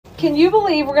Can you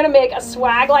believe we're gonna make a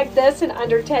swag like this in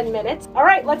under 10 minutes? All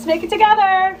right, let's make it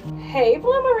together. Hey,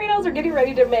 Blumerinos are getting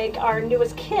ready to make our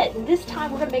newest kit. And this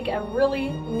time we're gonna make a really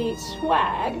neat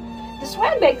swag. The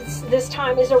swag base this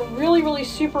time is a really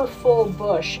super full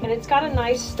bush, and it's got a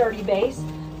nice sturdy base.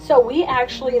 So we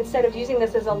actually, instead of using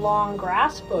this as a long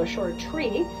grass bush or a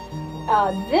tree,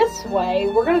 this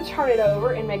way, we're gonna turn it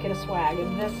over and make it a swag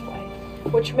in this way,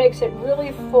 which makes it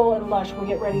really full and lush when we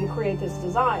get ready to create this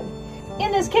design. In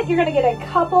this kit, you're gonna get a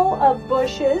couple of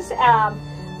bushes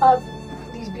of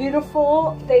these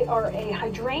beautiful, they are a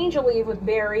hydrangea leaf with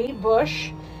berry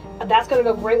bush. That's gonna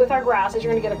go great with our grasses.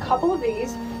 You're gonna get a couple of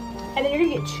these. And then you're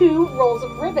gonna get 2 rolls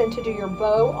of ribbon to do your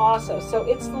bow also. So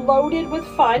it's loaded with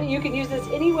fun. You can use this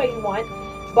any way you want,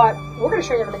 but we're gonna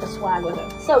show you how to make a swag with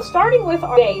it. So starting with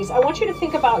our base, I want you to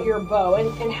think about your bow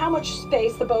and how much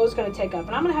space the bow is gonna take up.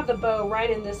 And I'm gonna have the bow right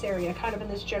in this area, kind of in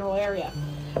this general area.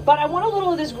 But I want a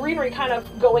little of this greenery kind of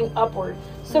going upward.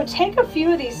 So take a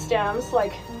few of these stems,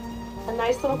 like a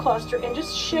nice little cluster, and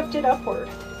just shift it upward.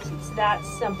 It's that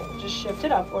simple, just shift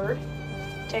it upward.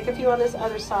 Take a few on this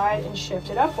other side and shift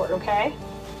it upward, okay?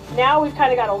 Now we've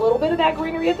kind of got a little bit of that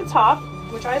greenery at the top,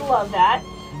 which I love that.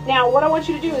 Now what I want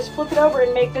you to do is flip it over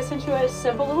and make this into a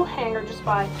simple little hanger just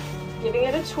by giving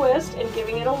it a twist and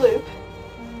giving it a loop.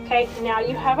 Okay, now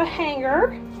you have a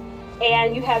hanger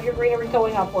and you have your greenery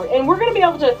going upward. And we're gonna be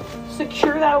able to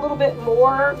secure that a little bit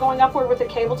more going upward with the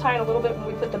cable tie and a little bit when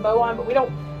we put the bow on, but we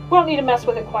don't need to mess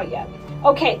with it quite yet.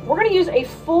 Okay, we're gonna use a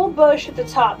full bush at the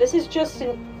top. This is just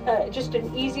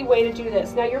an easy way to do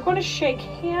this. Now you're going to shake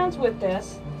hands with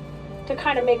this to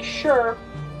kind of make sure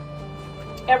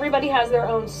everybody has their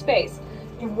own space.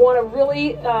 You want to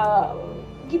really,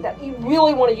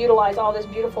 want to utilize all this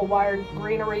beautiful wired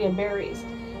greenery and berries.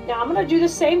 Now I'm going to do the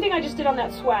same thing I just did on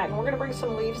that swag. And we're going to bring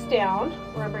some leaves down.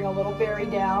 We're going to bring a little berry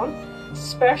down,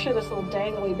 especially this little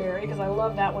dangly berry because I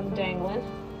love that one dangling.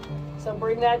 So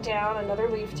bring that down, another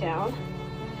leaf down.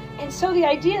 And so the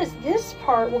idea is this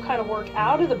part will kind of work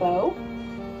out of the bow,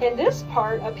 and this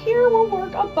part up here will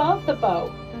work above the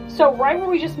bow. So right where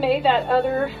we just made that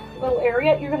other little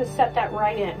area, you're going to set that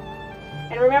right in.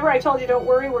 And remember I told you don't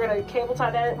worry, we're going to cable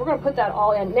tie that in. We're going to put that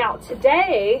all in. Now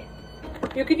today,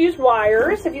 you could use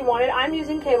wires if you wanted. I'm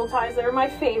using cable ties, they're my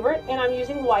favorite, and I'm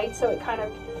using white so it kind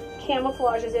of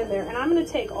camouflages in there. And I'm going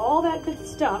to take all that good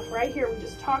stuff right here we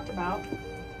just talked about,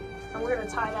 and we're going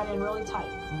to tie that in really tight,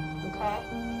 okay?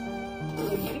 We're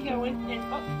going to get it going, and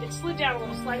oh, it slid down a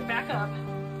little, slide it back up.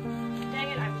 Dang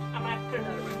it, I'm going to have to put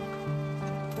another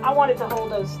one. I wanted to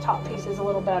hold those top pieces a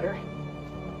little better.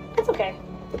 It's okay.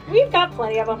 We've got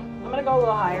plenty of them. I'm going to go a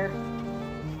little higher.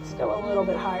 Let's go a little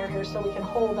bit higher here so we can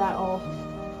hold that all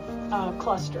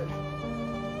clustered.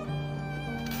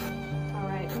 All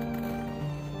right.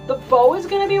 The bow is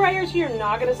going to be right here, so you're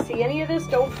not going to see any of this.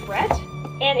 Don't fret.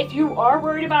 And if you are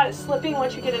worried about it slipping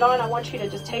once you get it on, I want you to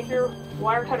just take your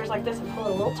wire cutters like this and pull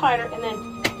it a little tighter, and then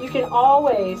you can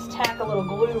always tack a little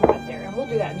glue right there, and we'll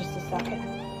do that in just a second.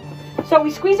 So we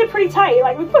squeeze it pretty tight,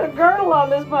 like we put a girdle on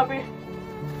this puppy.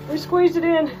 We squeezed it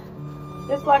in.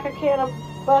 It's like a can of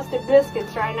busted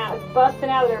biscuits right now. It's busting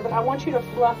out of there, but I want you to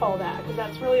fluff all that because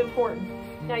that's really important.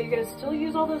 Now you're going to still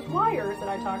use all those wires that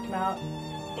I talked about,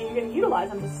 and you're going to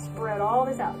utilize them to spread all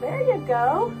this out. There you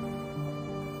go.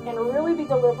 And really be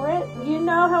deliberate. You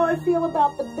know how I feel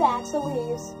about the backs of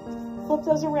leaves. Flip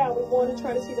those around. We want to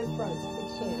try to see the fronts if we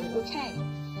can. Okay.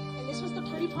 And this was the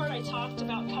pretty part I talked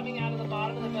about coming out of the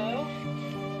bottom of the bow.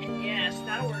 And yes,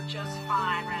 that'll work just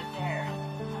fine right there.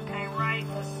 Okay, right in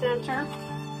the center.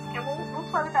 And we'll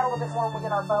play with that a little bit more when we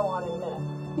get our bow on in a minute.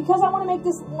 Because I want to make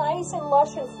this nice and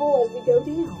lush and full as we go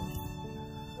down.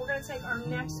 We're going to take our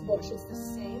next bush. It's the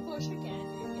same bush again.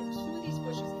 You're going to get 2 of these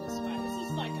bushes this way. This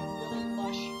is like a really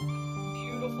lush,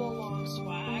 beautiful long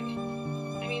swag.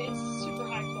 I mean, it's super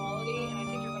high quality, and I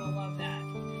think you're going to love that.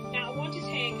 Now, I want to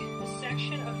take a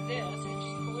section of this and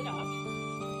just pull it up.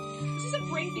 This is a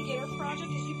great beginner project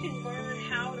because you can learn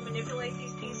how to manipulate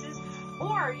these pieces.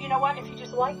 Or, you know what, if you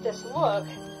just like this look,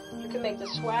 you can make the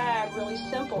swag really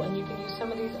simple, and you can use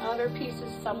some of these other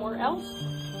pieces somewhere else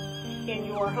in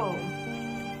your home.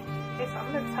 Okay, so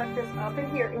I'm going to tuck this up in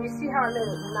here, and you see how I made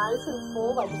it nice and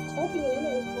full by just tucking it in.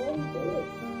 It was really good.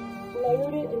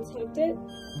 Layered it and tucked it.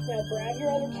 Now grab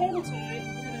your other cable tie.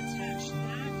 We're going to attach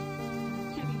that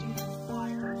heavy duty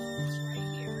wire that's right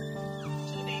here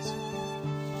to the base.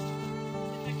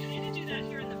 If I kind of do that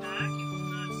here in the back, you will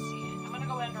not see it. I'm going to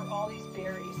go under all these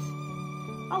berries.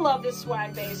 I love this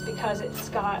swag base because it's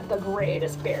got the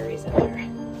greatest berries in there.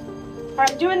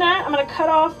 Alright, doing that, I'm going to cut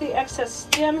off the excess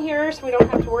stem here so we don't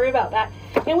have to worry about that.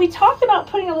 And we talked about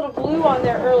putting a little glue on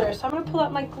there earlier, so I'm going to pull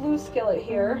out my glue skillet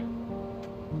here.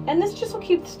 And this just will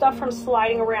keep stuff from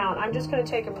sliding around. I'm just going to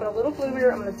take and put a little glue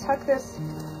here. I'm going to tuck this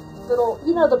little,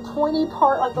 you know, the pointy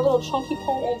part, like the little chunky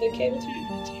part of the cable tie. I'm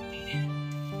going to take that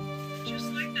in, just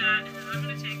like that. And then I'm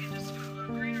going to take and just put a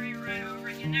little greenery right over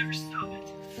it. You never stop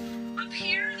it. Up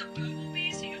here, the bow will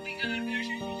be, so you'll be good. There's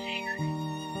your little hanger.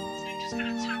 So I'm just going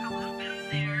to tuck a little bit on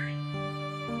there,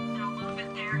 and a little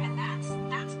bit there, and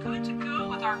that's good to go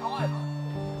with our glue.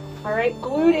 All right,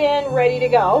 glued in, ready to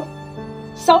go.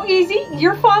 So easy.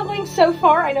 You're following so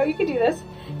far. I know you can do this.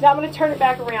 Now I'm going to turn it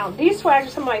back around. These swags are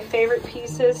some of my favorite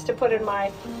pieces to put in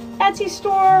my Etsy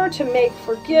store, to make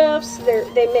for gifts.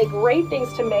 They make great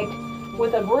things to make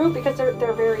with a group because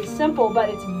they're very simple, but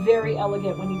it's very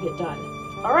elegant when you get done.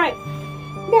 All right,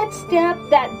 next step,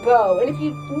 that bow. And if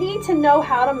you need to know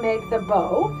how to make the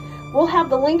bow, we'll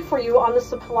have the link for you on the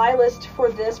supply list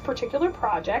for this particular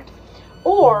project,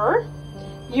 or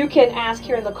you can ask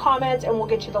here in the comments and we'll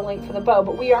get you the link for the bow.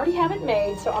 But we already have it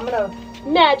made, so I'm gonna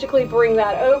magically bring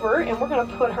that over and we're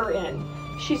gonna put her in.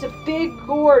 She's a big,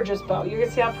 gorgeous bow. You can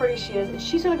see how pretty she is. And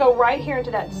she's gonna go right here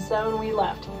into that zone we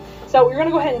left. So we're gonna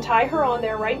go ahead and tie her on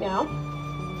there right now,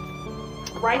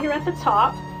 right here at the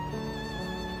top.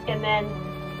 And then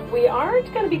we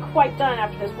aren't gonna be quite done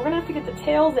after this. We're gonna have to get the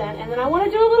tails in, and then I wanna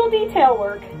do a little detail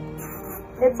work.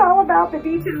 It's all about the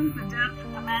details, the depth,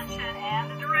 the dimension,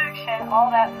 and the direction.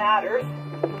 All that matters.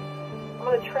 I'm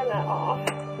going to trim that off.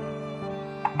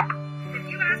 If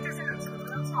you asked us in school,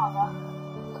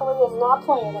 Chloe is not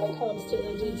playing when it comes to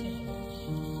the detail.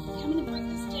 I'm going to bring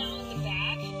this down in the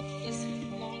back, this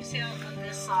long tail on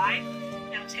this side.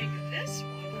 Now take this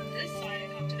one on this side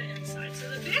and come to the inside. So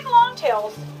the big long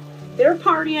tails, they're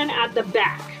partying at the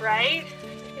back, right?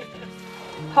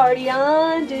 Party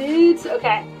on, dudes.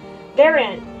 Okay. They're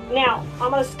in. Now,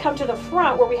 I'm going to come to the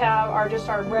front where we have our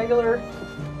regular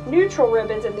neutral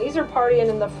ribbons, and these are partying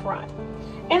in the front.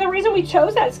 And the reason we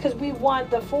chose that is because we want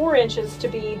the 4 inches to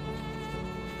be,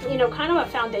 you know, kind of a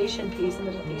foundation piece.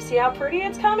 And you see how pretty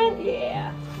it's coming?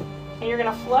 Yeah. And you're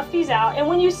going to fluff these out. And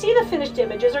when you see the finished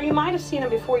images, or you might have seen them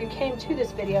before you came to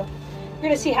this video, you're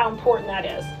going to see how important that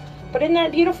is. But isn't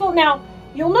that beautiful? Now,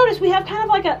 you'll notice we have kind of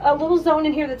like a little zone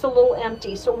in here that's a little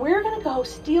empty. So we're going to go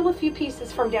steal a few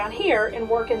pieces from down here and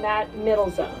work in that middle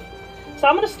zone. So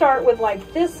I'm going to start with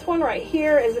like this one right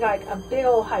here is like a big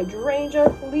old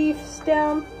hydrangea leaf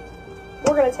stem.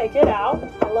 We're going to take it out.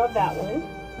 I love that one.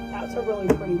 That's a really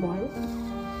pretty one.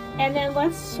 And then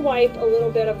let's swipe a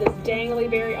little bit of this dangly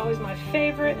berry, always my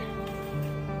favorite.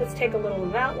 Let's take a little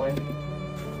of that one.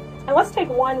 And let's take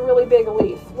one really big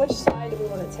leaf. Which side do we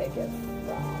want to take it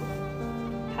from?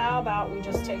 How about we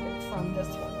just take it from this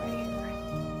one right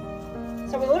here?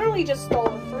 So we literally just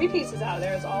stole 3 pieces out of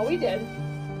there is all we did.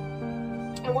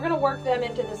 And we're going to work them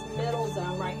into this middle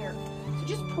zone right here. So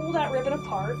just pull that ribbon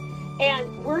apart.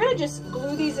 And we're going to just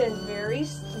glue these in very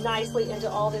nicely into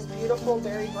all this beautiful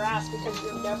berry grass, because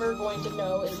you're never going to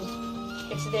know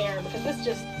it's there, because this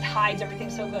just hides everything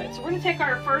so good. So we're going to take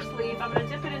our first leaf. I'm going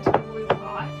to dip it into the glue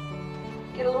pot,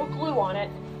 get a little glue on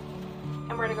it,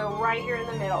 and we're going to go right here in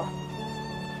the middle.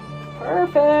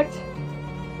 Perfect.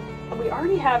 And we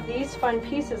already have these fun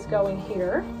pieces going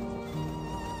here.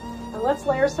 And let's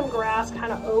layer some grass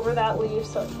kind of over that leaf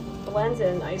so it blends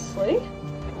in nicely.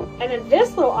 And then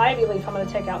this little ivy leaf I'm going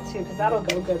to take out too, because that'll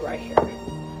go good right here.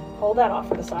 Hold that off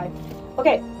to the side.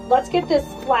 Okay, let's get this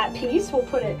flat piece. We'll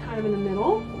put it kind of in the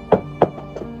middle.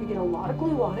 We get a lot of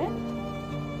glue on it.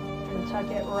 And tuck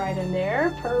it right in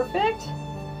there. Perfect.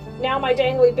 Now my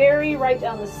dangly berry right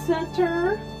down the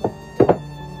center.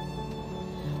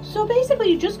 So basically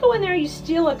you just go in there, you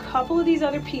steal a couple of these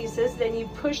other pieces, then you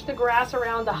push the grass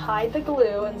around to hide the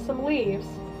glue and some leaves.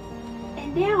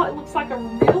 And now it looks like a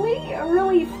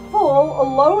really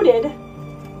full, loaded,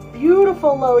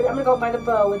 beautiful loaded. I'm going to go by the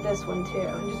bow with this one too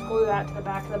and just glue that to the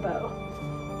back of the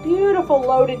bow. Beautiful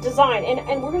loaded design.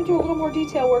 And we're going to do a little more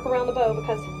detail work around the bow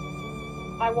because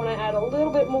I want to add a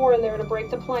little bit more in there to break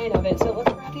the plane of it. So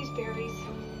let's grab these berries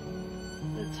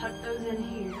and tuck those in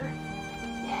here.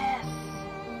 Yes.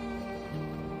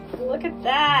 Look at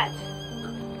that.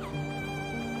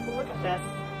 Look at this.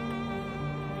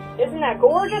 Isn't that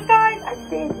gorgeous, guys? I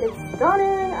think it's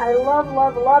stunning. I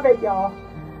love it, y'all.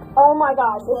 Oh my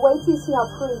gosh. And wait till you see how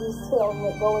pretty these tails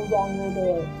look going down your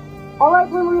bed. Alright,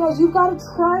 Glimmerinos, you've got to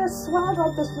try a swag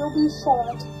like this. You'll be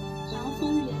shocked how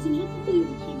fun it is and how quickly it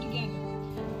will come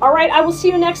together. Alright, I will see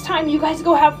you next time. You guys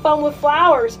go have fun with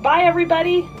flowers. Bye,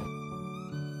 everybody.